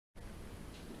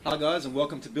Hi guys, and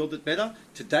welcome to Build It Better.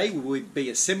 Today we will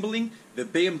be assembling the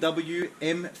BMW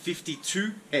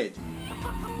M52 Head.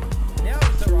 Now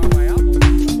it's the right way up.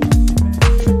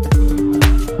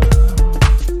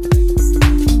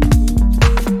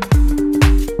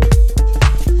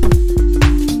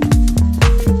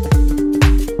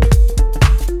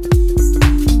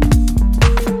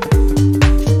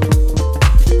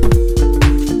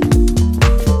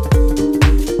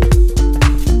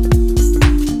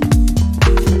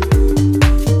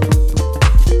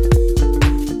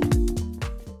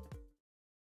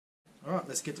 Alright,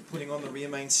 let's get to putting on the rear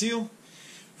main seal.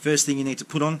 First thing you need to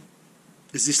put on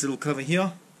is this little cover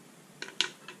here,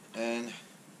 and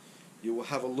you will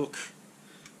have a look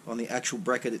on the actual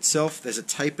bracket itself. There's a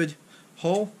tapered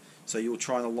hole, so you'll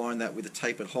try and align that with a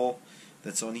tapered hole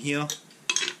that's on here.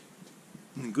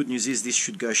 And the good news is this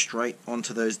should go straight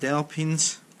onto those dowel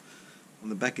pins on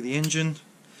the back of the engine.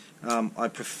 I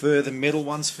prefer the metal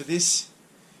ones for this.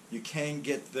 You can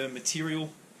get the material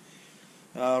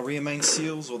rear main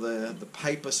seals or the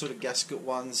paper sort of gasket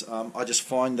ones. I just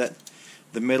find that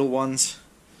the metal ones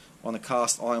on a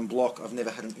cast iron block I've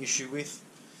never had an issue with.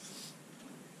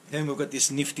 Then we've got this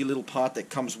nifty little part that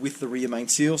comes with the rear main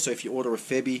seal, so if you order a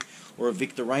Febby or a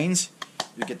Victor Reigns,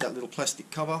 you get that little plastic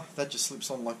cover that just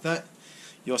slips on like that.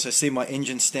 You also see my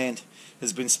engine stand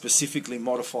has been specifically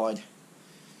modified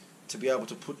to be able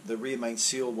to put the rear main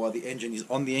seal while the engine is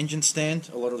on the engine stand.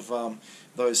 A lot of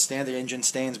those standard engine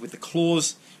stands with the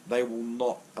claws, they will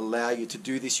not allow you to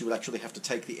do this. You will actually have to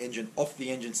take the engine off the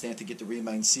engine stand to get the rear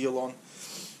main seal on.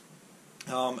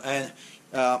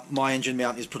 My engine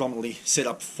mount is predominantly set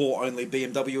up for only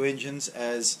BMW engines,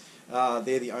 as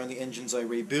they're the only engines I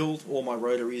rebuild. All my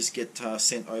rotaries get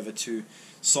sent over to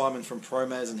Simon from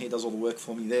ProMaz, and he does all the work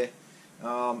for me there.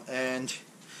 And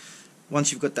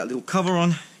once you've got that little cover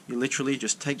on, you literally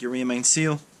just take your rear main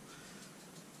seal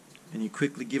and you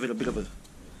quickly give it a bit of a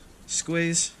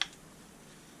squeeze,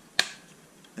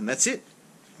 and that's it.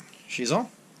 She's on.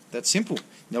 That's simple.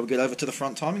 Now we'll get over to the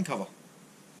front timing cover.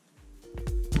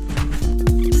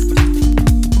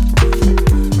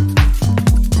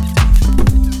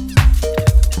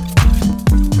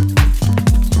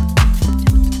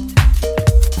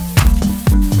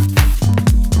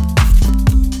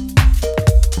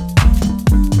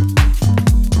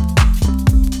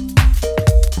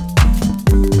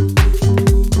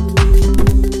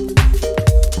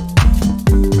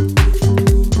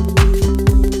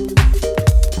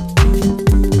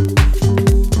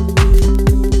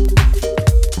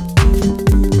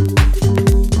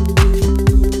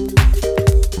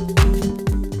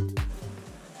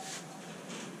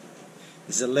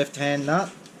 This is a left hand nut,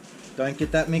 don't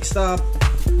get that mixed up.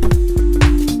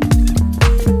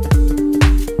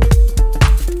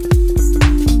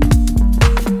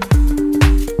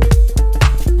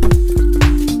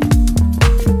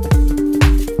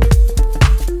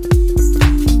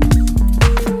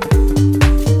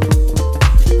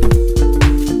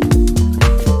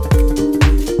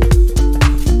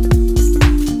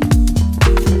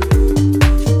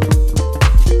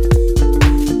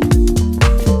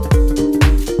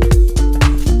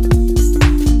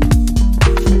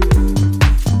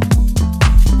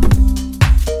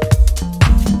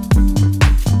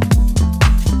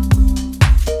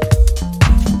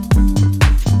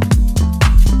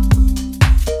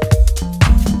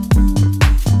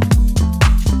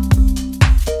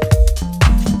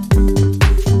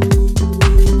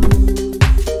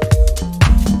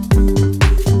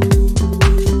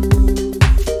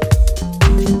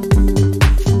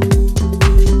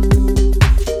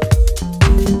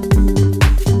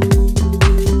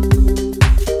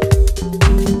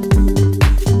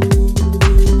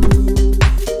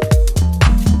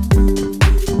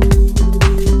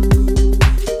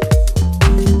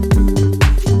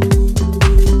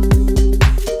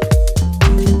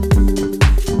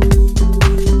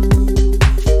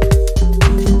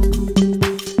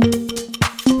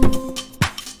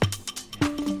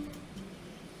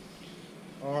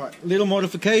 Little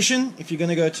modification, if you're going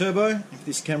to go turbo, if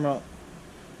this camera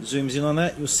zooms in on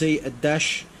that, you'll see a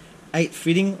dash 8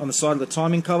 fitting on the side of the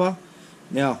timing cover.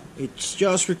 Now, it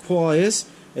just requires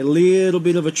a little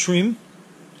bit of a trim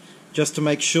just to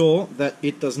make sure that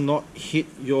it does not hit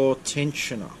your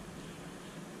tensioner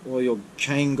or your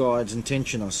chain guides and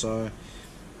tensioner. So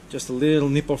just a little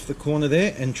nip off the corner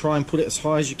there, and try and put it as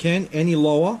high as you can. Any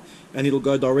lower and it'll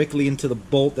go directly into the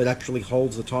bolt that actually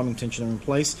holds the timing tensioner in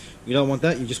place. You don't want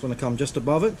that, you just want to come just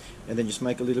above it and then just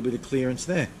make a little bit of clearance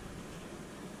there.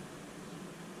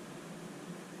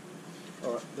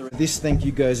 Alright, this thank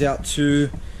you goes out to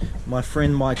my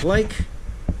friend Mike Lake.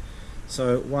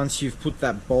 So once you've put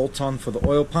that bolt on for the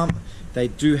oil pump, they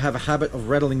do have a habit of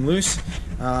rattling loose,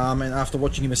 and after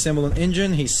watching him assemble an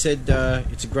engine, he said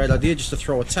it's a great idea just to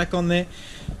throw a tack on there.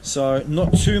 So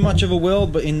not too much of a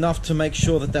weld, but enough to make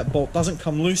sure that that bolt doesn't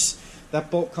come loose.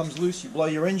 That bolt comes loose, you blow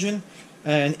your engine,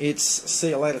 and it's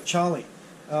see you later Charlie.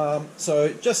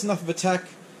 So just enough of a tack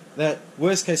that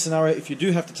worst case scenario, if you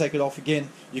do have to take it off again,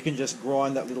 you can just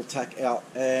grind that little tack out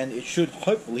and it should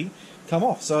hopefully come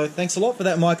off. So thanks a lot for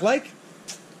that, Mike Lake.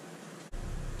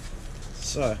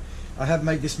 So I have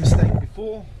made this mistake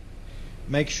before.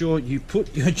 Make sure you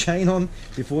put your chain on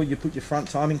before you put your front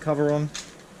timing cover on.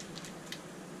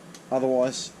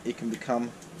 Otherwise it can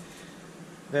become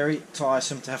very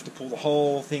tiresome to have to pull the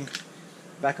whole thing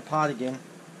back apart again,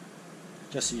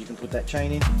 just so you can put that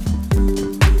chain in.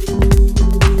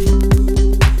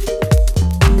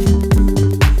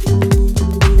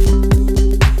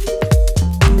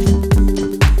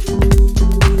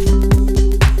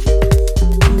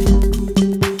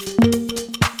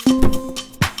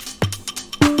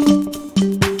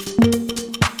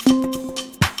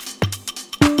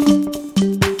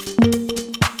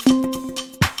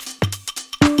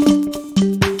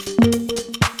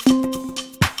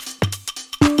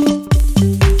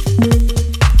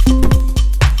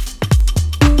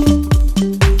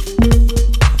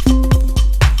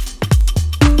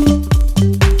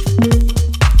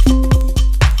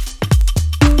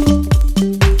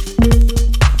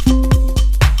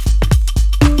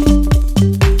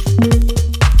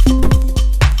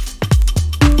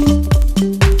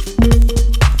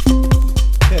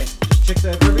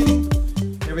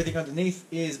 Underneath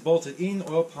is bolted in,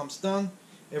 oil pump's done,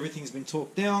 everything's been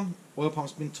torqued down, oil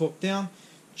pump's been torqued down,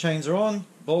 chains are on,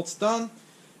 bolts done,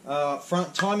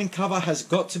 front timing cover has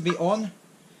got to be on,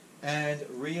 and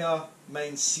rear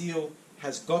main seal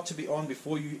has got to be on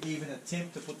before you even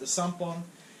attempt to put the sump on.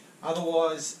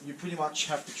 Otherwise you pretty much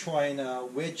have to try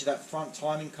and wedge that front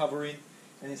timing cover in,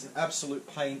 and it's an absolute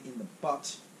pain in the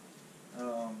butt.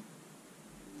 So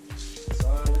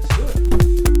let's do it.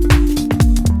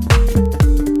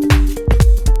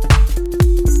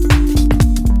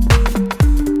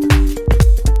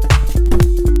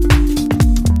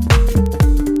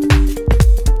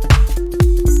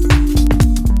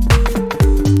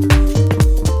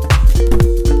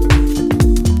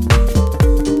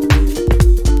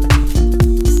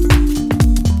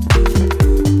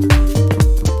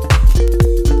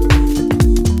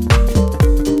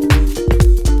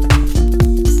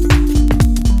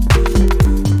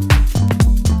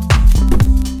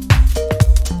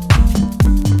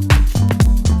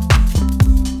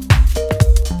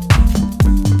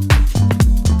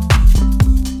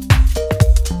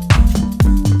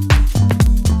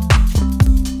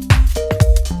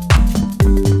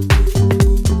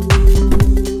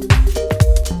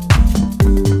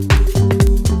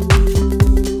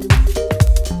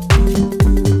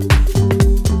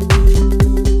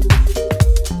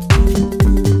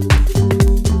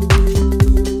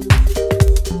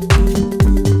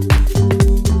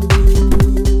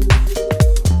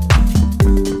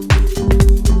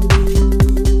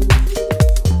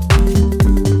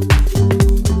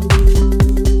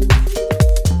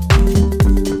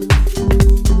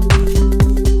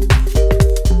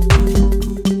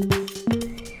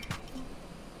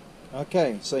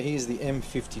 Okay, so here's the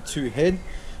M52 head.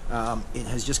 It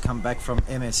has just come back from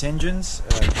MS Engines,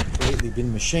 completely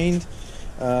been machined.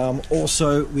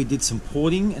 Also, we did some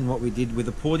porting, and what we did with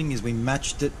the porting is we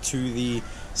matched it to the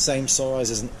same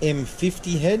size as an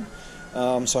M50 head.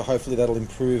 So hopefully that'll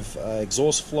improve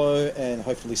exhaust flow and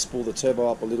hopefully spool the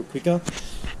turbo up a little quicker.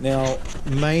 Now,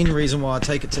 main reason why I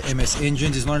take it to MS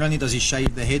Engines is not only does he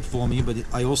shave the head for me, but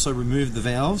I also remove the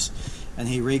valves, and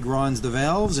he regrinds the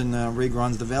valves and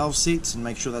regrinds the valve seats and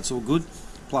make sure that's all good.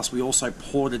 Plus we also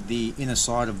ported the inner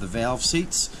side of the valve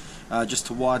seats just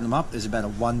to widen them up. There's about a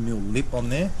 1mm lip on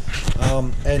there.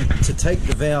 And to take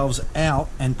the valves out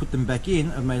and put them back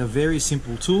in, I've made a very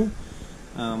simple tool.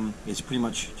 It's pretty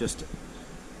much just a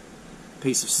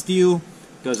piece of steel,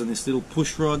 goes on this little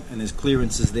push rod, and there's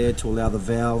clearances there to allow the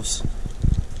valves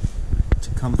to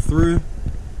come through.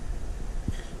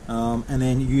 And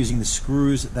then using the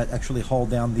screws that actually hold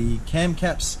down the cam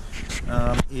caps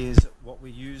is what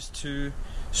we use to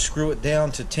screw it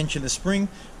down to tension the spring,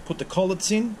 put the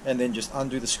collets in, and then just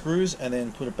undo the screws and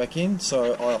then put it back in.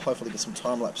 So I'll hopefully get some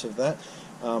time lapse of that,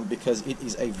 because it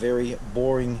is a very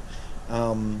boring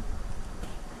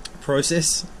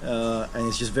process, and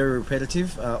it's just very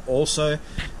repetitive. Also,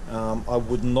 I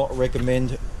would not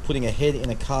recommend putting a head in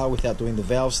a car without doing the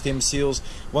valve stem seals.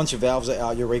 Once your valves are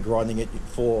out, you're regrinding it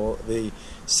for the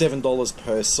 $7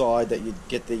 per side that you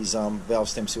get these valve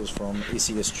stem seals from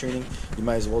ECS Tuning. You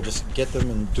may as well just get them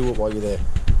and do it while you're there.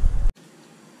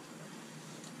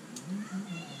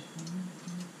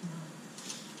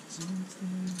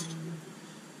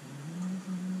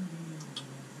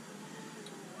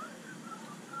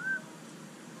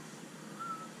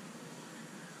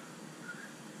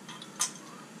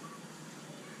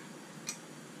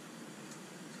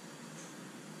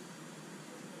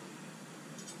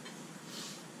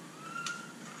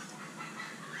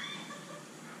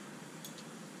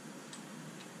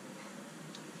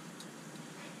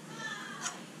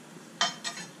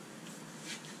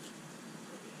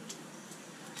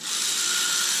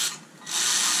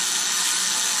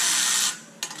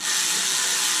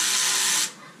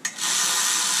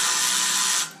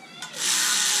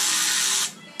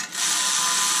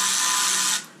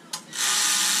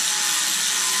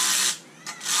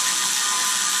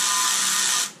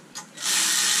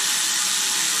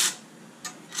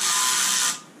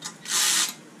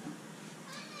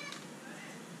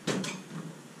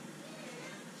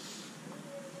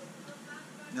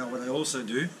 Now what I also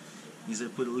do is I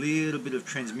put a little bit of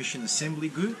transmission assembly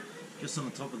glue just on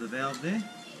the top of the valve there,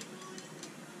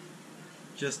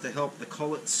 just to help the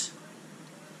collets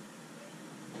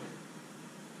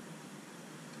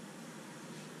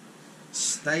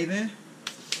stay there.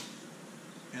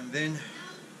 And then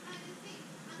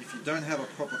if you don't have a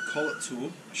proper collet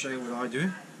tool, I'll show you what I do.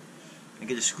 I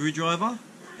get a screwdriver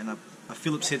and a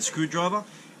Phillips head screwdriver,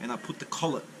 and I put the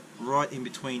collet right in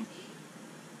between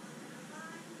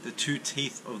the two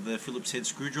teeth of the Phillips head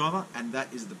screwdriver, and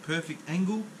that is the perfect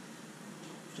angle,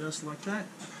 just like that.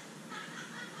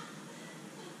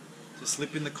 To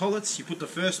slip in the collets, you put the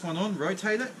first one on,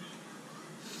 rotate it,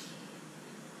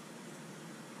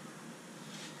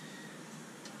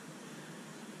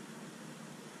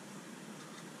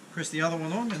 press the other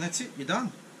one on, and that's it, you're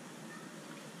done.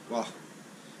 Well,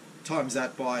 times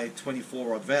that by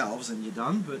 24 odd valves and you're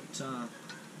done, but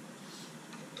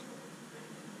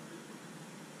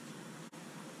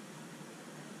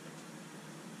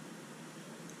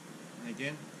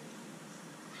again,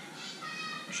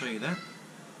 I'll show you that.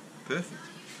 Perfect.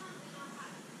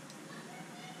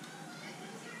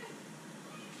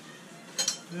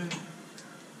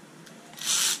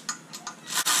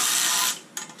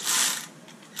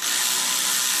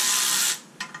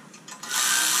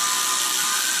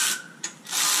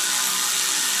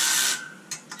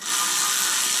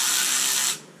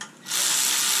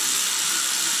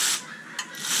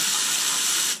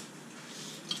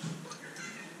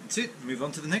 That's it, move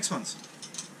on to the next ones.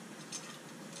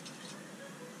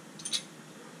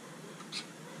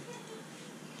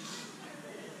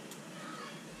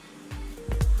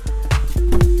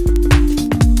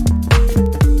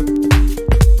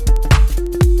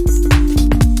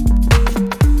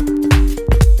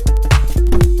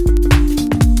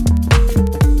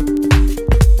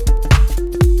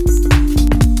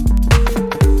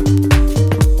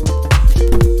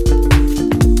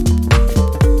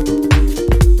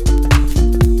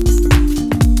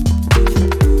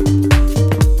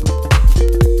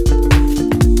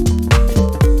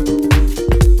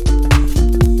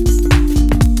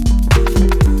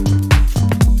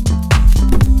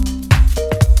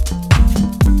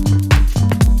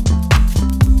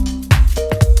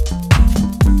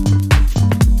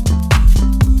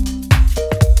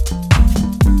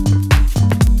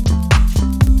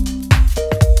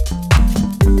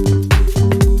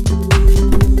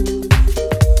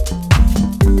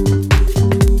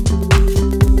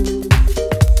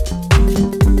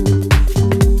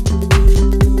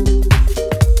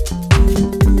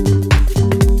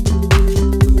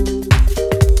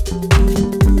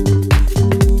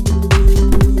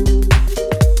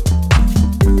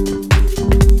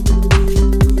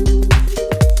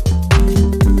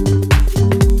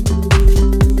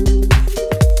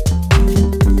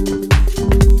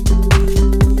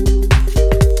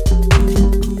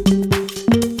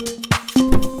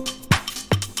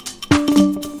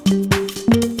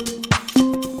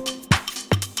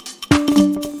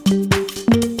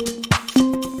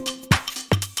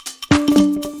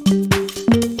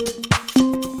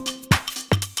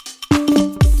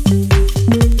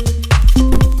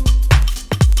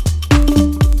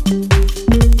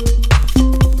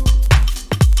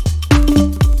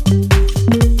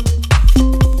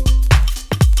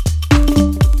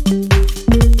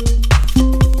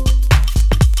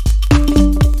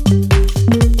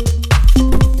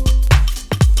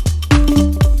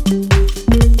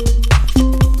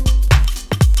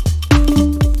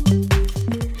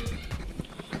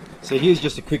 So here's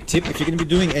just a quick tip. If you're going to be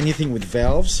doing anything with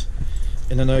valves,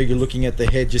 and I know you're looking at the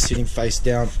head just sitting face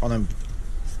down on a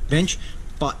bench,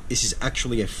 but this is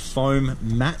actually a foam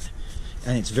mat,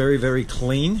 and it's very, very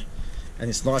clean, and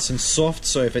it's nice and soft,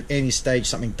 so if at any stage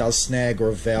something does snag or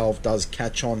a valve does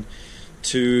catch on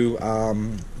to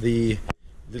the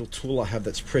little tool I have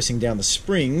that's pressing down the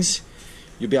springs,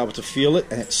 you'll be able to feel it,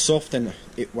 and it's soft and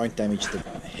it won't damage the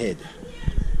head.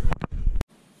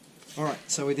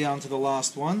 Alright, so we're down to the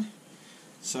last one,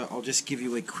 so I'll just give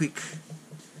you a quick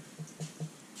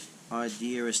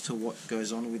idea as to what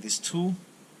goes on with this tool.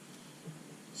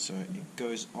 So it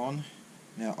goes on.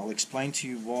 Now I'll explain to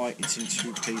you why it's in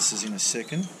two pieces in a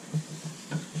second.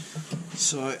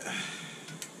 So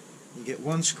you get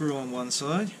one screw on one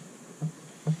side.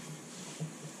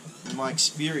 In my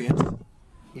experience,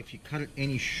 if you cut it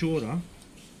any shorter,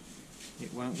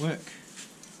 it won't work.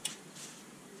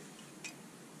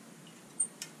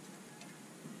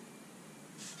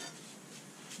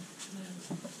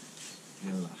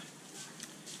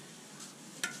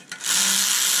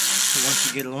 So once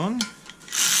you get it on, now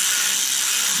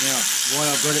why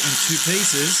I've got it in two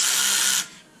pieces,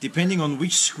 depending on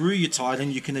which screw you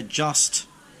tighten, you can adjust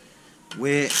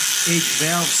where each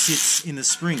valve sits in the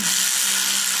spring.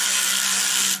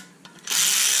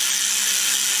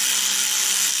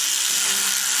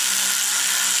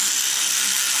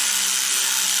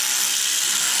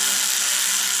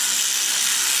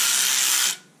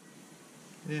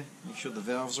 Yeah, make sure the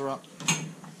valves are up.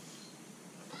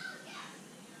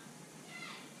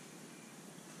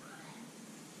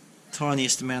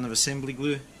 Tiniest amount of assembly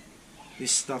glue.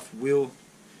 This stuff will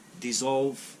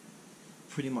dissolve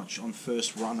pretty much on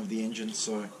first run of the engine,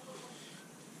 so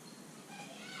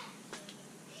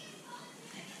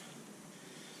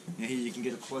now here you can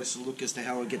get a closer look as to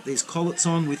how I get these collets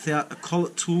on without a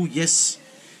collet tool. Yes,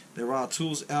 there are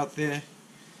tools out there,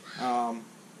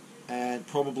 and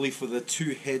probably for the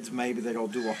two heads maybe that I'll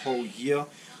do a whole year,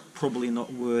 probably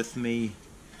not worth me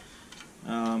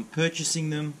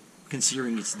purchasing them,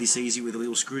 considering it's this easy with a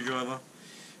little screwdriver.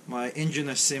 My engine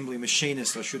assembly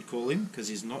machinist, I should call him, because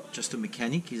he's not just a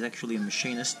mechanic, he's actually a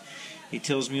machinist. He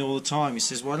tells me all the time, he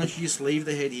says, why don't you just leave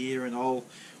the head here and I'll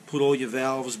put all your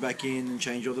valves back in and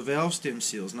change all the valve stem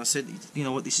seals. And I said, you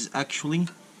know what, this is actually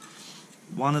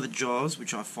one of the jobs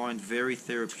which I find very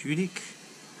therapeutic.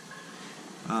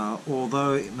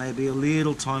 Although it may be a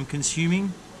little time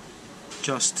consuming,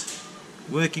 just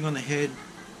working on the head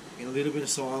in a little bit of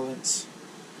silence,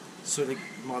 sort of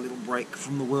my little break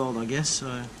from the world, I guess.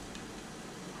 So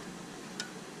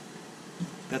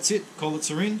that's it, collets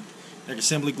are in, that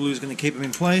assembly glue is going to keep them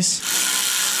in place.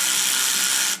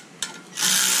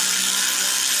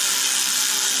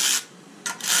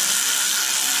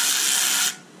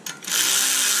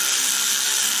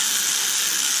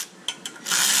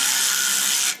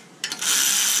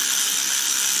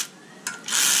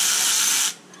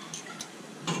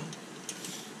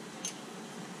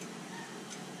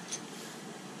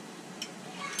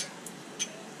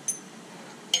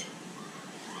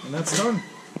 And that's done.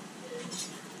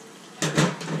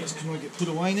 These can all get put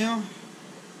away now.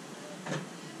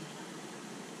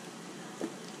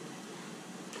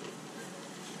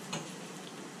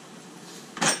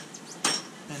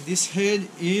 And this head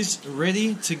is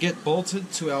ready to get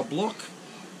bolted to our block.